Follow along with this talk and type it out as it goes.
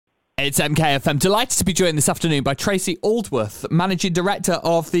It's MKFM. Delighted to be joined this afternoon by Tracey Aldworth, Managing Director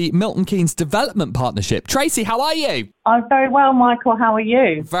of the Milton Keynes Development Partnership. Tracey, how are you? I'm very well, Michael. How are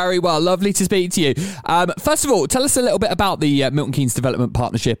you? Very well. Lovely to speak to you. First of all, tell us a little bit about the Milton Keynes Development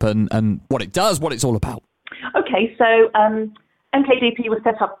Partnership and what it does, what it's all about. Okay, so MKDP was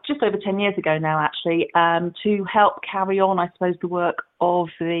set up just over 10 years ago now, actually, to help carry on, I suppose, the work of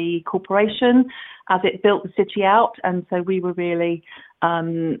the corporation as it built the city out. And so we were really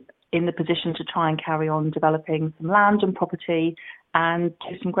in the position to try and carry on developing some land and property and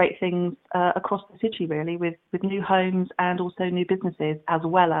do some great things across the city, really, with new homes and also new businesses, as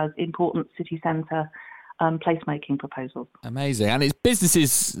well as important city centre placemaking proposals. Amazing. And it's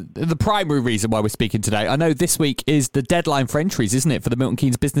businesses, the primary reason why we're speaking today. I know this week is the deadline for entries, isn't it, for the Milton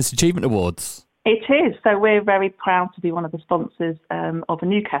Keynes Business Achievement Awards? It is. So we're very proud to be one of the sponsors of a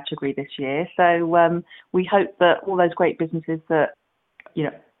new category this year. So we hope that all those great businesses that,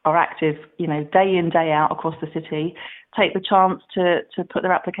 are active, day in, day out across the city, take the chance to put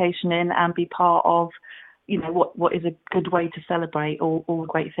their application in and be part of, what is a good way to celebrate all the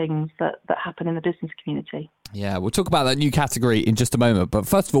great things that happen in the business community. Yeah, we'll talk about that new category in just a moment. But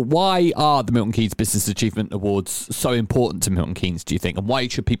first of all, why are the Milton Keynes Business Achievement Awards so important to Milton Keynes, do you think? And why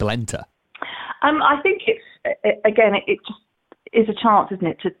should people enter? I think it just is a chance, isn't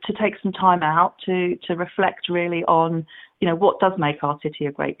it, to take some time out to reflect really on, what does make our city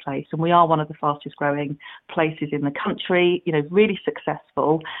a great place. And we are one of the fastest growing places in the country, really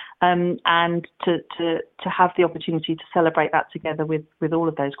successful. And to have the opportunity to celebrate that together with all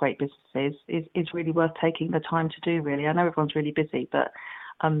of those great businesses is really worth taking the time to do, really. I know everyone's really busy, but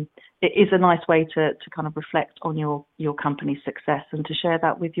it is a nice way to kind of reflect on your company's success and to share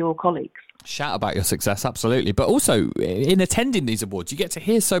that with your colleagues. Shout about your success, absolutely. But also, in attending these awards, you get to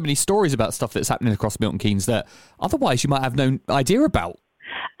hear so many stories about stuff that's happening across Milton Keynes that otherwise you might have no idea about.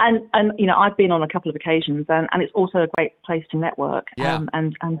 And I've been on a couple of occasions, and it's also a great place to network and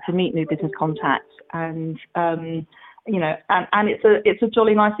to meet new business contacts. And and it's a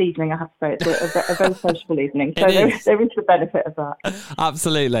jolly nice evening, I have to say. It's a very sociable evening. So there is the benefit of that.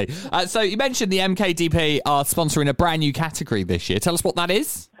 Absolutely. So you mentioned the MKDP are sponsoring a brand new category this year. Tell us what that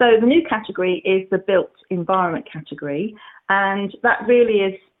is. So the new category is the built environment category. And that really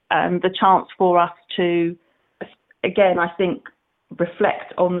is the chance for us to, again, I think,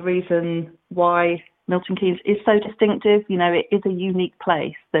 reflect on the reason why Milton Keynes is so distinctive. It is a unique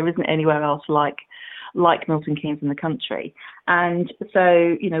place. There isn't anywhere else like Milton Keynes in the country. And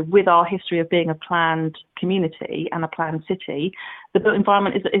so, with our history of being a planned community and a planned city, the built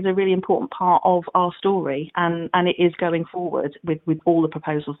environment is a really important part of our story, and it is going forward with all the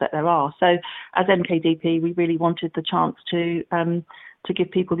proposals that there are. So as MKDP, we really wanted the chance to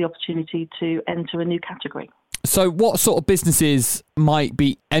give people the opportunity to enter a new category. So what sort of businesses might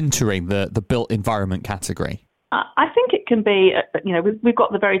be entering the built environment category? I think it can be, we've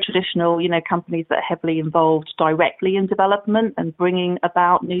got the very traditional, companies that are heavily involved directly in development and bringing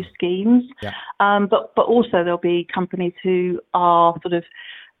about new schemes. Yeah. But also there'll be companies who are sort of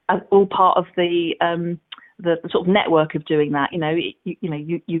all part of the sort of network of doing that.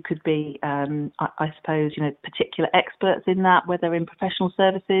 You could be, I suppose, particular experts in that, whether in professional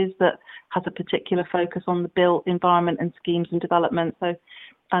services that has a particular focus on the built environment and schemes and development. So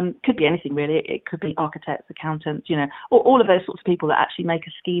could be anything really. It could be architects, accountants, all of those sorts of people that actually make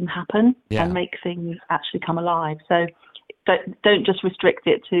a scheme happen and make things actually come alive. So don't just restrict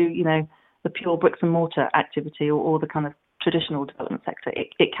it to, the pure bricks and mortar activity or the kind of traditional development sector.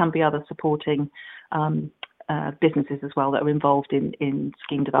 It can be other supporting businesses as well that are involved in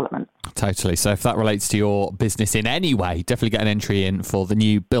scheme development. Totally. So if that relates to your business in any way, definitely get an entry in for the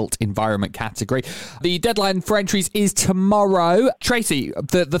new built environment category. The deadline for entries is tomorrow. Tracey,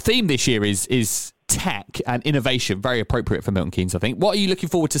 the theme this year is tech and innovation, very appropriate for Milton Keynes, I think. What are you looking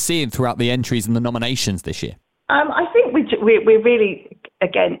forward to seeing throughout the entries and the nominations this year? I think we're really,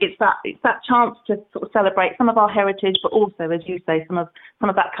 again, it's that chance to sort of celebrate some of our heritage, but also, as you say, some of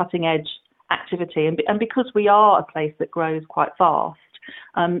that cutting edge activity, and because we are a place that grows quite fast,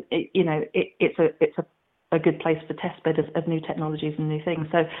 it's a good place for test bed of new technologies and new things.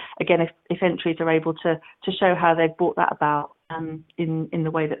 So again, if entries are able to show how they've brought that about in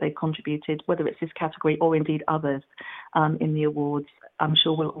the way that they've contributed, whether it's this category or indeed others in the awards, I'm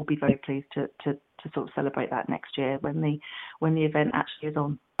sure we'll all be very pleased to sort of celebrate that next year when the event actually is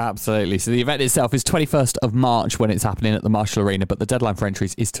on. Absolutely. So the event itself is 21st of March when it's happening at the Marshall Arena, but the deadline for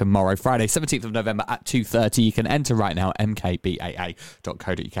entries is tomorrow, Friday, 17th of November at 2:30. You can enter right now,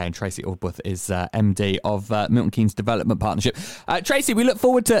 mkbaa.co.uk. And Tracey Aldworth is MD of Milton Keynes Development Partnership. Tracey, we look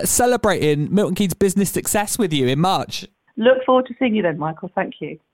forward to celebrating Milton Keynes business success with you in March. Look forward to seeing you then, Michael. Thank you.